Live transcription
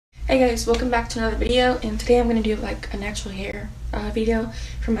Hey guys, welcome back to another video, and today I'm going to do like a natural hair video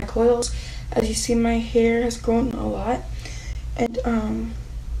for my coils. As you see, my hair has grown a lot, and I'm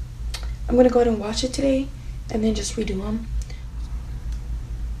going to go ahead and wash it today and then just redo them.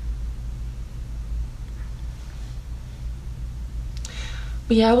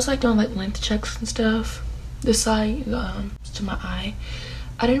 But yeah, I was like doing like length checks and stuff. This side to my eye.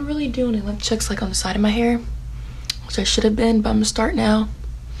 I didn't really do any length checks like on the side of my hair, which I should have been, but I'm gonna start now.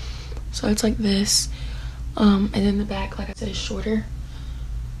 So it's like this, and then the back, like I said, is shorter.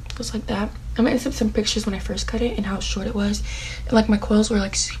 It goes like that. I'm gonna put some pictures when I first cut it and how short it was. And like my coils were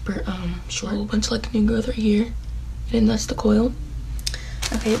like super short, a bunch of like new growth right here, and then that's the coil.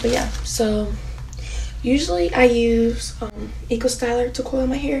 Okay, but yeah, so usually I use Eco Styler to coil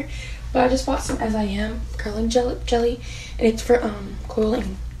my hair, but I just bought some As I Am curling jelly, and it's for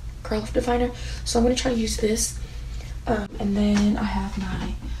coiling curl definer. So I'm gonna try to use this, and then I have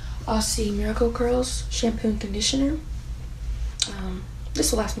my Aussie Miracle Curls shampoo and conditioner.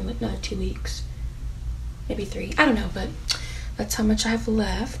 This will last me like another 2 weeks, maybe 3, I don't know, but that's how much I have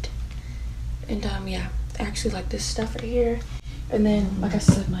left. And yeah, I actually like this stuff right here, and then like I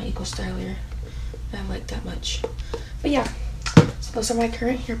said, my Eco Styler, I don't like that much. But yeah, so those are my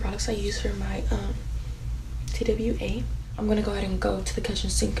current hair products I use for my TWA. I'm gonna go ahead and go to the kitchen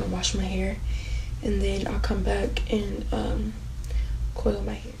sink and wash my hair, and then I'll come back and coil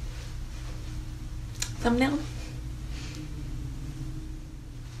my hair. Thumbnail.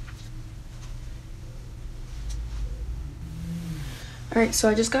 Alright, so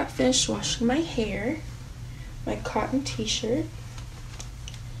I just got finished washing my hair, my cotton t-shirt.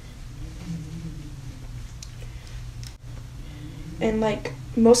 And like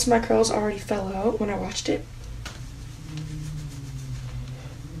most of my curls already fell out when I washed it,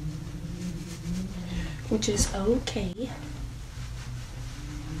 which is okay.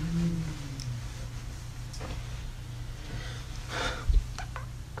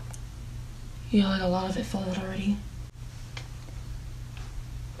 Yeah, like a lot of it fell out already.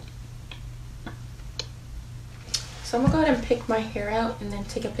 So I'm gonna go ahead and pick my hair out and then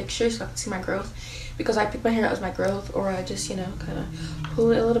take a picture so I can see my growth, because I pick my hair out as my growth, or I just, you know, kind of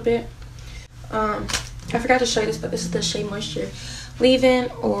pull it a little bit. I forgot to show you this, but this is the Shea Moisture leave-in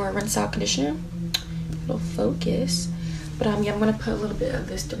or rinse out conditioner. It'll focus. But yeah, I'm gonna put a little bit of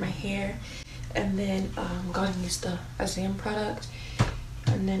this through my hair, and then go ahead and use the As I Am product,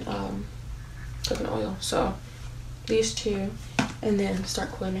 and then coconut oil. So these two, and then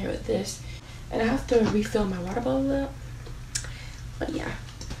start coiling my hair with this. And I have to refill my water bottle up. But yeah,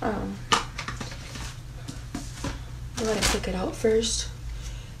 I'm gonna pick it out first.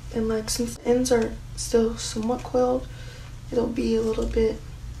 And like, since the ends are still somewhat coiled, it'll be a little bit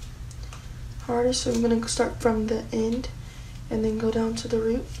harder. So I'm gonna start from the end and then go down to the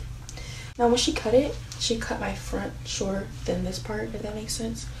root. Now when she cut it, she cut my front shorter than this part, if that makes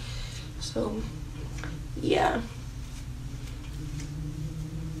sense. So yeah.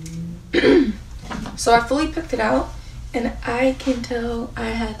 So I fully picked it out, and I can tell I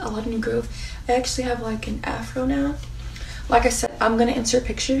had a lot of new growth. I actually have like an afro now. Like I said, I'm gonna insert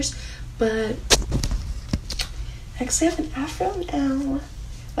pictures, but I actually have an afro now.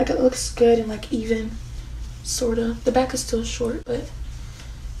 Like, it looks good and like even, sorta. The back is still short, but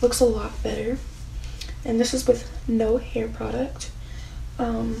looks a lot better. And this is with no hair product.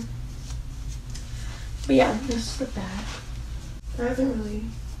 But yeah, this is the back. I haven't really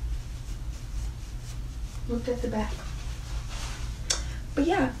looked at the back, but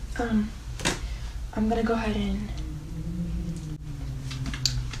yeah, I'm gonna go ahead and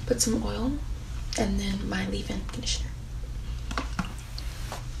put some oil and then my leave-in conditioner.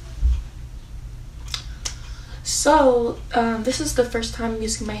 So this is the first time I'm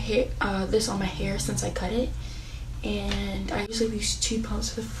using my hair, this on my hair since I cut it, and I usually use 2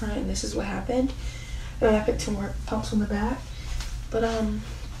 pumps to the front, and this is what happened. And I put 2 more pumps on the back, but let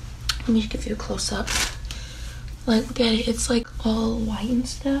me give you a close-up. Like, look at it, it's like all white and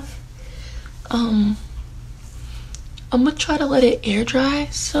stuff. I'm gonna try to let it air dry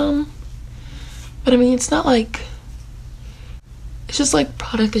some, but I mean, it's not like, it's just like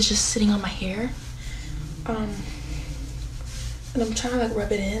product is just sitting on my hair. And I'm trying to like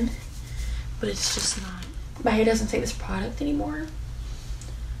rub it in, but it's just not, my hair doesn't take this product anymore.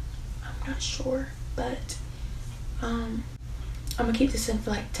 I'm not sure, but I'm gonna keep this in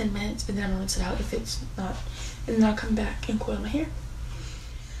for like 10 minutes, and then I'm gonna rinse it out if it's not, and then I'll come back and coil my hair.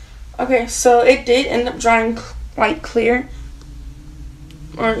 Okay, so it did end up drying like clear,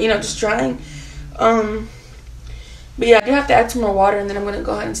 or you know, just drying. But yeah, I do have to add some more water, and then I'm gonna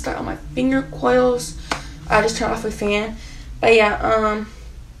go ahead and start on my finger coils. I just turned off the fan. But yeah,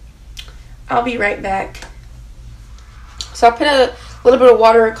 I'll be right back. So I put a little bit of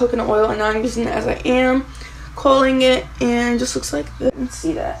water, coconut oil, and now I'm using it as I am, coiling it, and it just looks like this. You can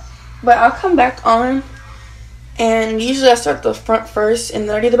see that. But I'll come back on, and usually I start the front first and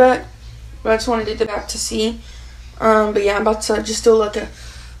then I do the back. But I just want to do the back to see. But yeah, I'm about to just do like a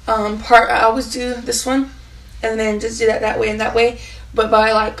part. I always do this one, and then just do that way and that way. But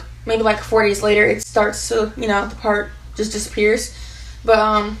by like maybe like 4 days later, it starts to, you know, the part just disappears.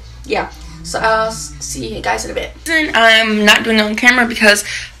 But yeah. So I'll see you guys in a bit. I'm not doing it on camera because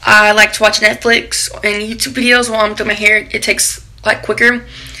I like to watch Netflix and YouTube videos while I'm doing my hair. It takes like quicker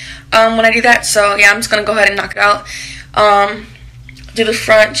when I do that. So yeah, I'm just gonna go ahead and knock it out. Do the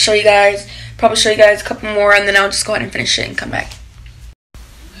front, show you guys, probably show you guys a couple more, and then I'll just go ahead and finish it and come back.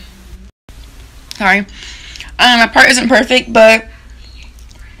 Sorry, my part isn't perfect, but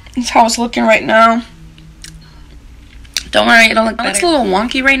it's how it's looking right now. Don't worry, it'll look better. It looks a little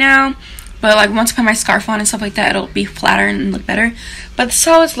wonky right now, but like once I put my scarf on and stuff like that, it'll be flatter and look better. But this is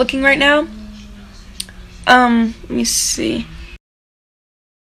how it's looking right now. Let me see.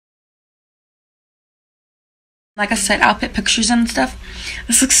 Like I said, I'll put pictures and stuff.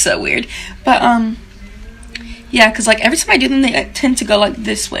 This looks so weird. But yeah, because like every time I do them, they tend to go like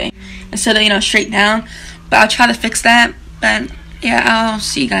this way instead of, you know, straight down. But I'll try to fix that. But yeah, I'll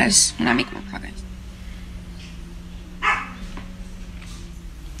see you guys when I make more progress.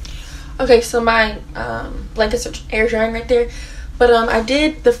 Okay, so my blankets are air drying right there, but I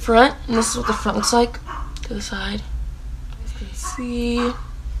did the front, and this is what the front looks like to the side. You can see.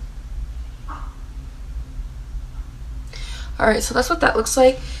 Alright, so that's what that looks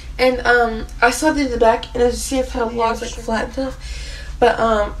like, and I still did the back, and as you see, I've had a lot of like flat and stuff, but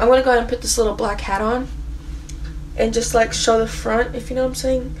I'm gonna go ahead and put this little black hat on, and just like show the front, if you know what I'm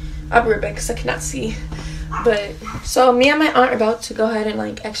saying. I'll be right back because I cannot see. But so me and my aunt are about to go ahead and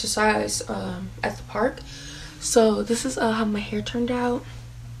like exercise at the park. So this is how my hair turned out.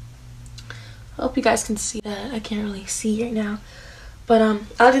 I hope you guys can see that. I can't really see right now, but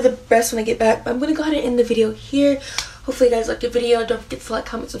I'll do the best when I get back. But I'm gonna go ahead and end the video here. Hopefully you guys liked the video. Don't forget to like,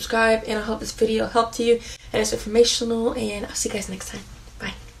 comment, subscribe, and I hope this video helped you and it's informational, and I'll see you guys next time.